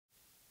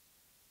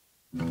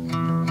If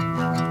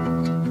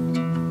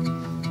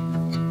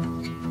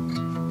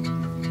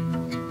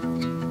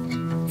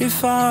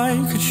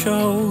I could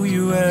show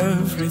you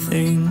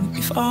everything,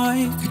 if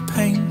I could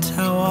paint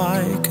how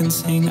I can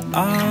sing,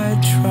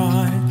 I'd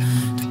try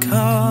to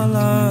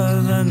color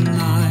the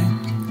night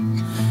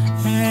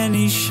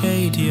any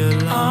shadier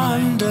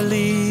line. Under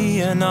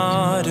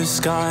Leonardo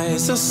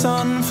skies, the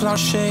sunflower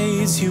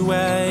shades you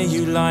where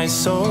you lie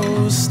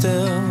so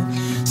still.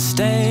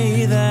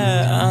 Stay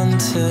there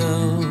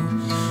until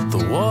the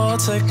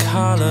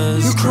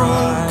watercolors Your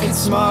dry. crooked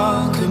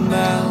smile could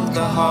melt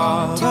the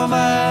heart of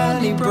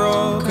any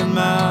broken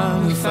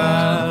man who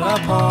fell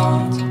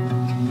apart,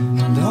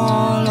 and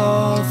all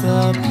of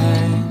the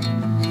pain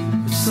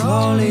would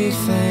slowly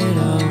fade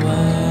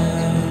away.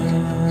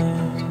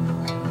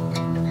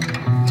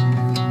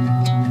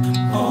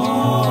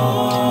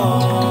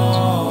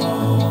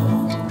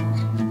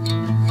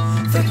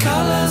 The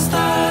colors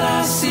that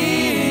I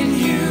see in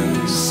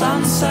you,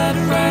 sunset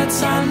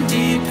reds and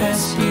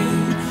deepest blue,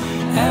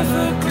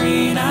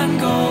 evergreen and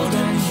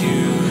golden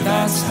hue,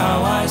 that's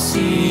how I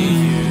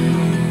see you.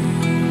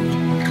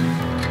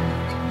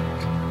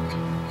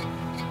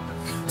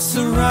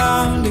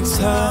 Surroundings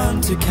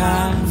turn to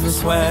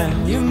canvas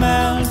when you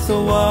melt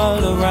the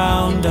world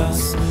around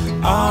us.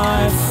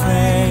 I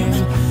frame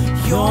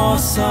your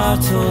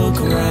subtle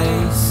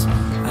grace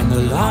and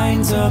the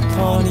lines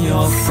upon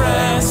your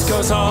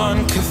frescoes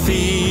on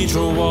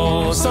cathedral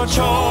walls, or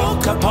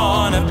chalk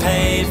upon a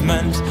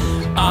pavement.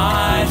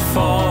 I'd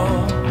fall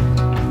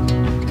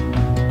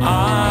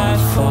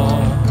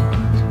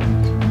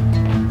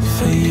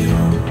for you.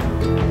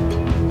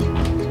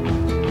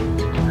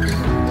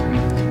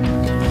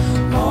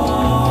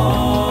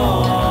 Oh,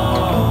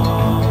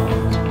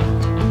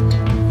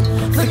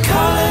 the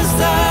colors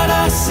that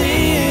I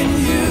see in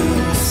you,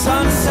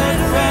 sunset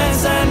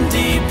reds and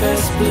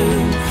deepest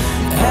blue,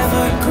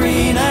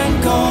 evergreen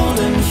and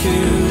golden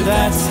hue,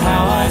 that's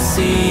how I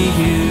see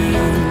you.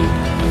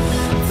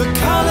 The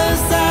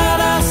colors that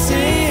I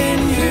see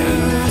in you,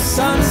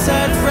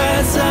 sunset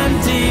reds and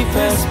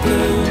deepest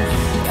blue,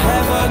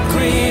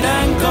 evergreen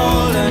and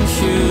golden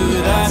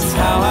hue, that's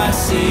how I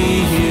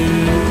see you.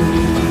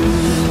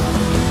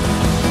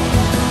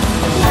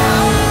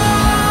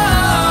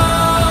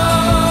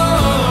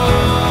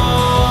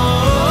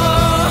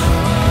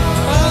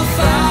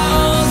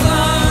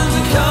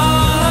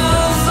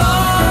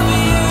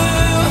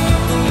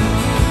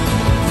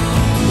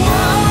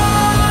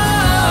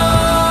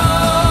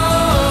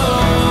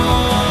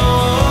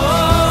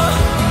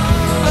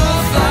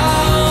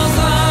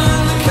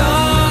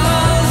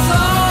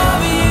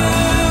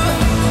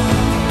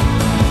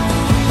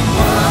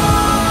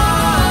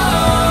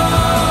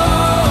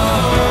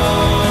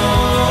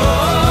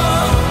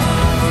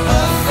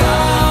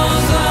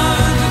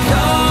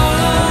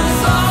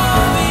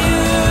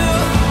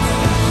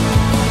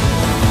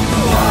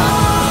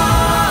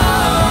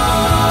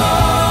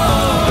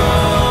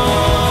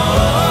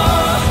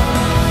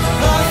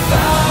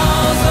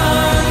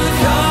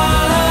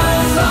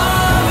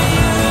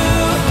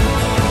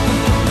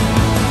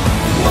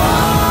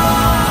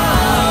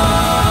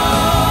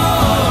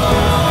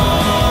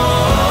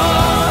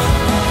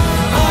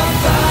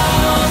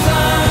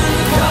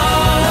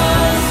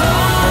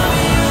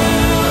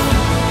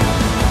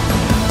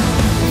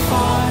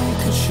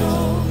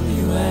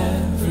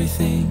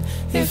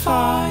 If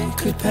I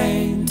could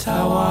paint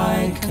how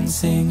I can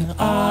sing,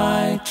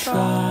 I'd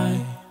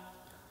try.